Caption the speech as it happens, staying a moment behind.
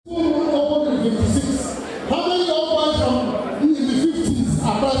1956. How many young boys from in the 50s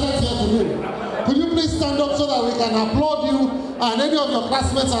are present here today? Could you please stand up so that we can applaud you and any of your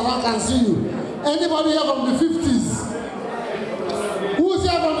classmates around can see you? Anybody here from the 50s? Who is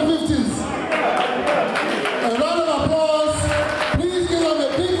here from the 50s? A round of applause. Please give them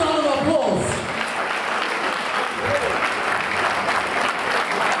a big round of applause.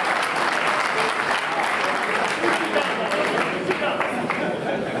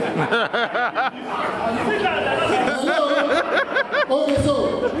 Hello? Okay, so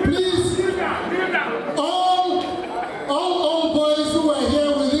please, all boys who were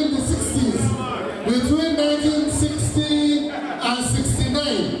here within the 60s, between 1960 and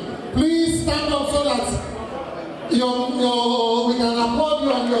 69, please stand up so that we can applaud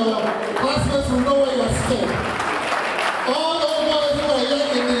you and your classmates will know where you are staying. All boys who were here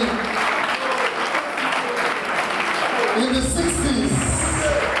in the 60s.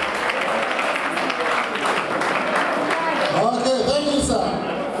 Okay, thank you, sir.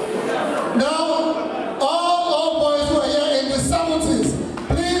 Now, all boys who are here in the 70s,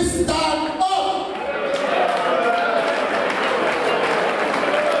 please stand up.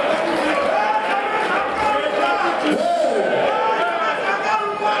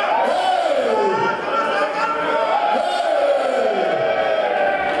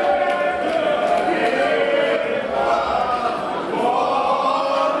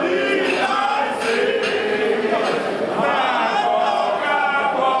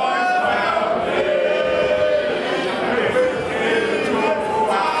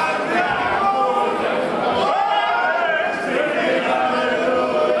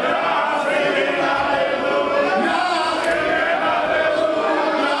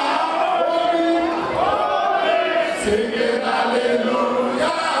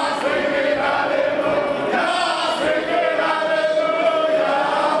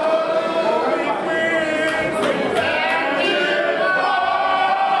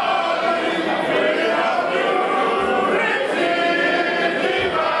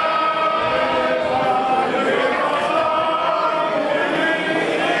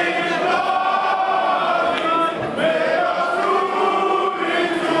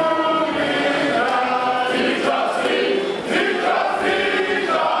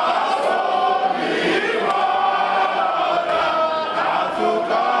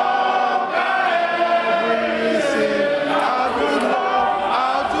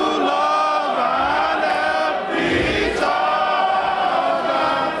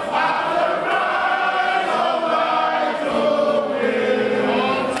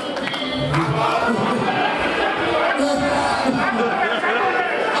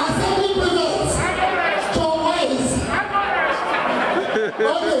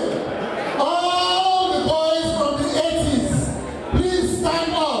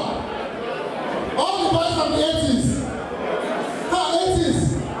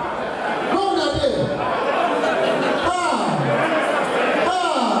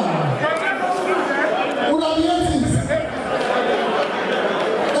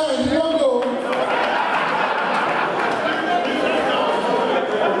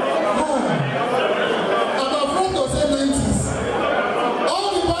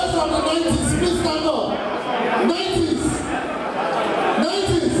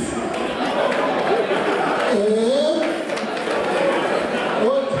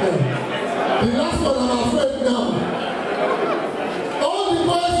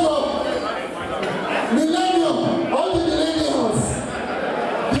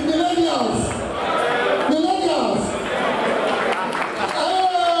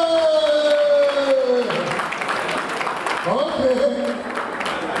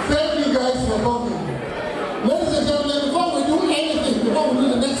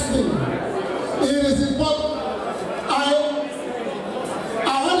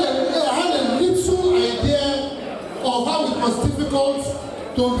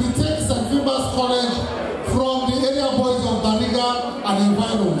 To retake St. Philip's College from the area boys of Bariga and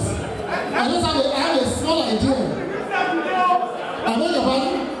environs. I just have a small idea. I beg your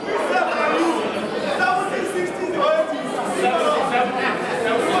pardon?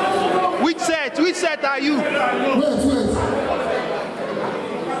 Which set are you? Wait.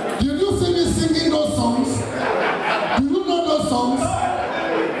 Did you see me singing those songs? Do you know those songs?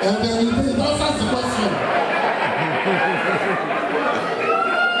 And then it answers the question.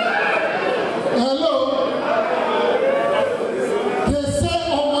 Hello. They say,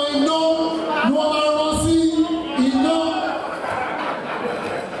 oh my no,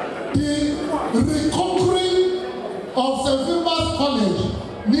 the reconquering of St. Philip's College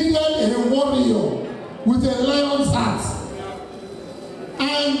needed a warrior with a lion's heart.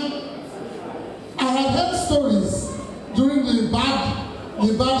 And stories during the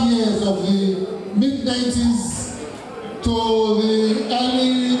bad years of the mid-90s to the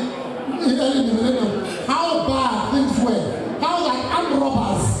early millennium, how bad things were, how that armed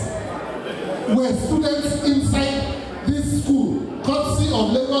robbers were students inside this school, courtesy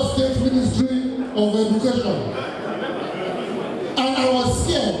of Lagos State Ministry of Education. And I was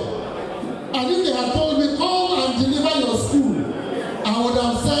scared. And if they had told me, come and deliver your school, I would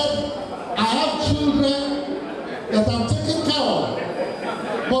have said, I have children that I'm taking care of.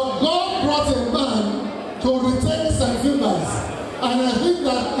 But God brought a man to retake St. Philbas. And I think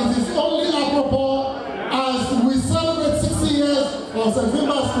that it is only apropos as we celebrate 60 years of St.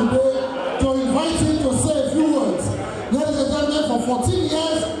 Philbas today to invite him to say a few words. Ladies and gentlemen, for 14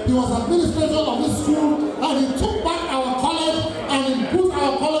 years, he was administrator of this school, and he took back our college and he put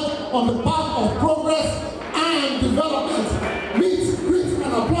our college on the path of progress and development. Meet, greet,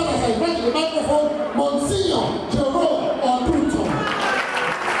 and applaud as I invite the microphone, Monsignor Jerome Odunton.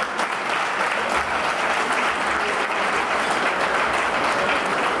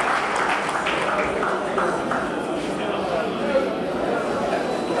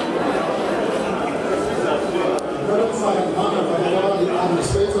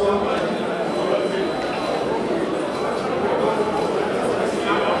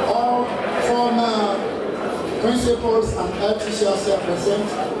 Principals and head teachers here present,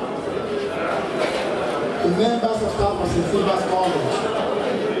 the members of staff of St. Philbas College,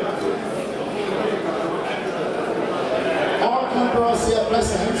 all campers here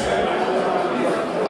present,